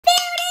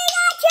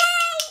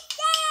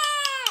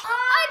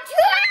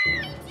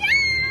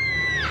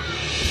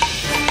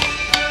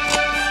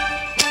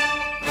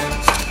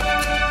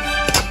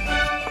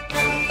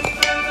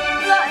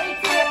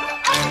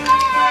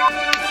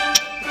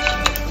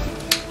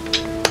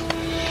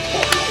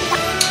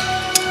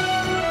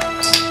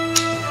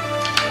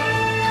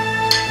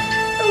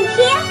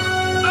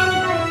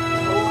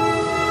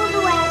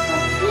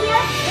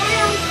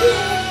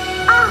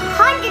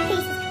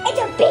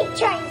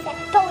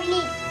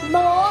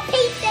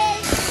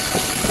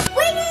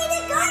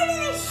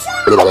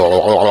Let's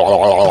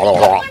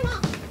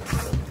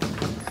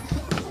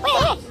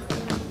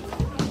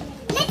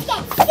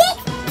get 6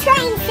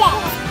 train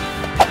sets.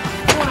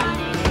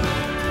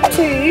 1,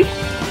 2,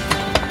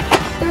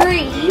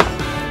 3,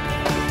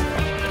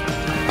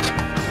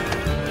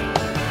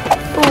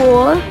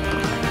 4,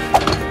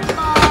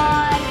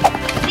 5,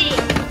 6.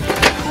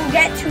 We'll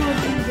get 2 of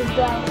these as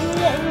well. We'll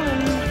get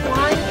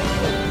 1.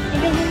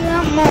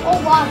 Oh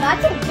wow,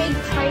 that's a big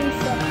train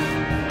set.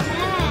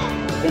 Yeah.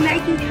 We're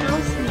making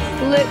houses.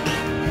 Look,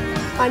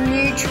 our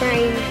new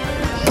train.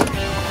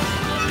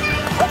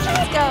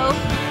 Let's go.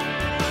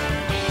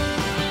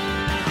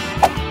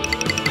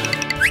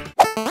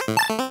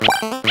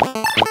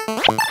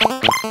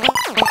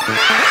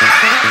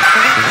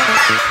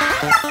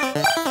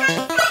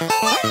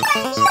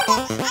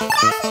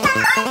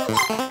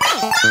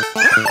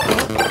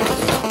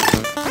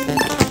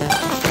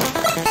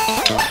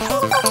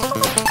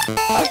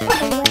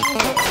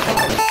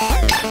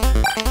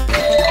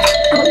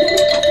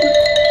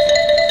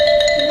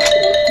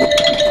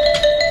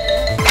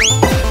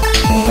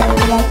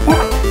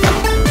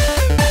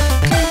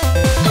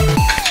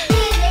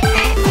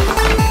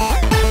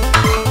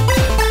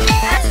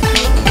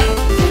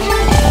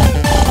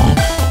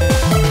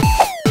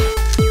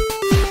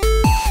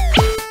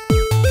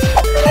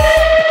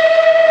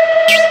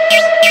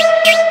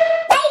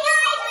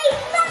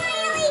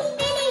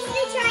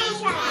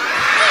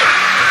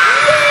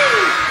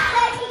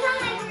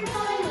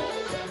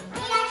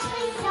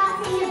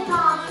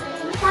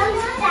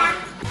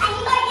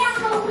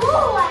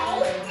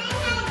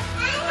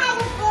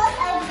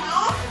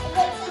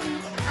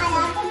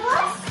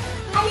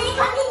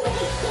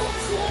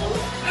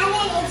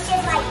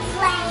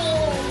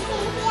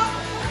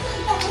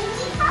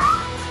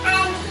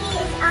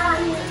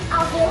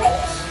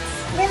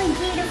 Really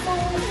beautiful.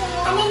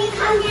 And then you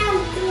come down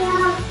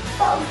here,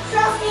 got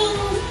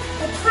crossings,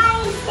 the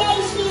train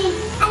station,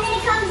 and then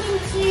it comes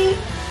into here.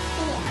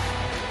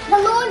 The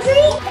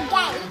laundry, the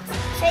gate,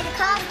 so the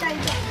cars don't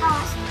get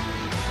past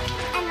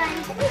and run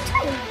into the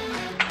train.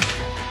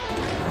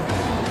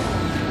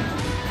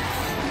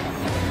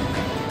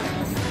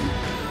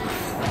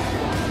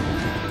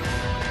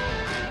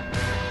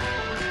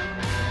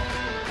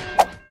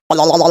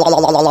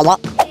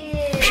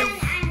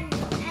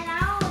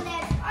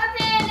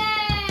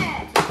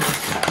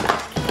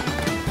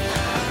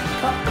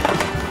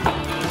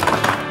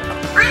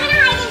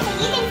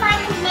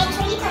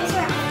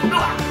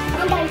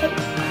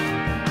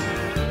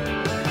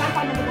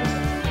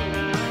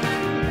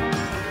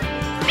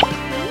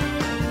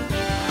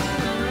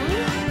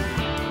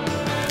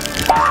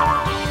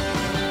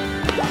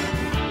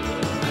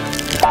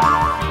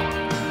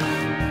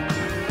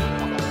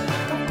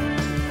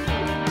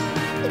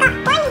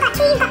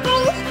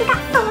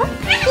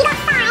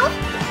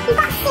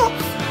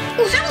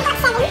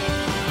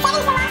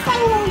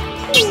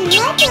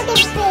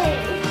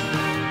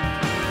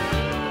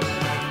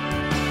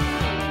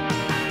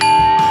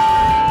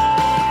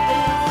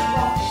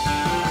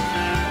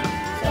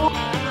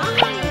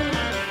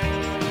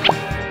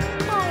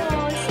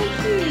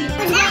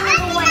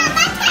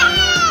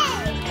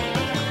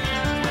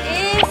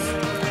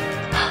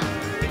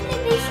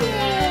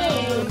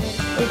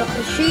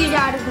 Shoes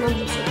out of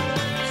number 6.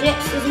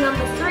 This is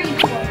number 3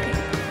 pocket.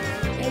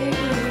 It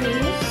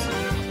is.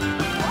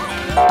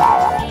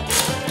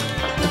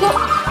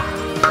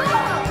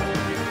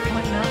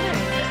 What number is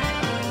it?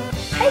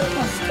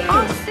 Paper stickers.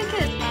 Oh,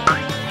 stickers.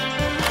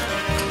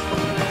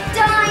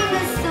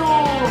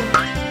 Dinosaur.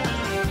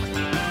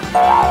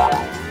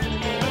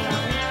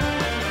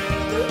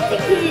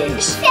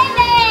 It's 7.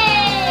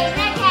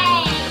 Okay.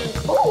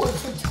 Oh,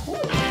 it's a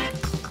toy.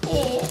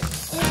 It's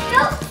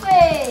dog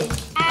food.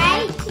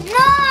 8, 9.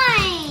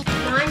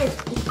 9 is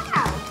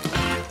wow.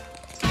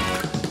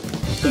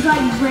 It's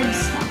like red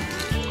stuff.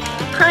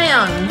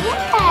 Crayons. Yeah.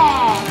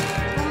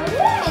 Oh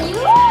yeah, you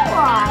are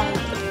right.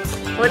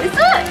 What is it?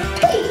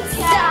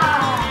 Pizza.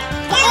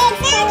 Hey,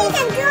 found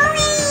some drawing.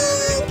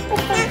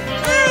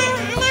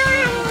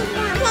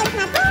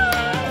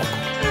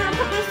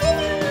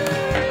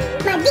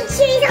 My big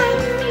shoes on.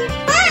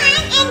 1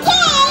 and 2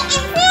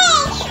 and 3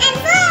 and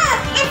 4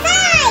 and 5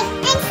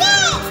 and 6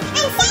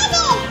 and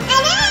 7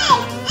 and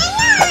 8 and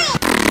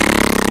 9.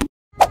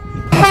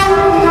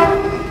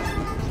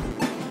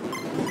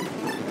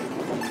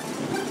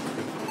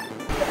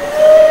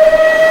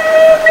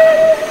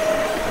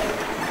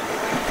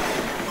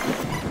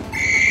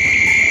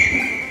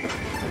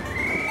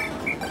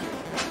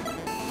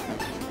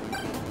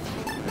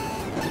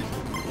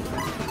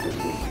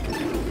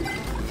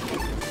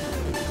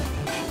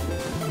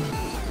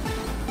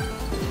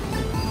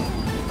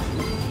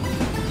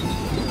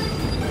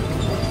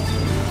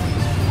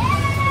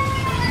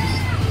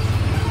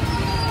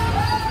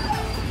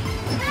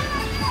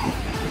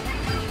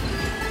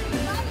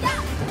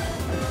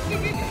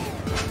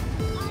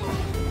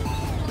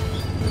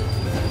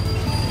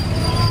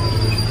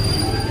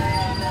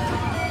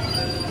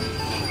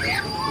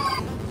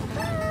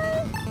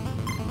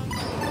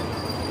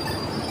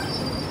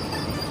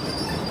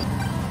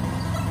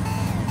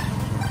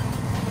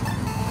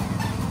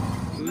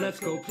 let's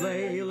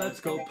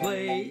go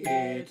play,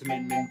 it's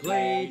Min Min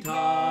Playtime.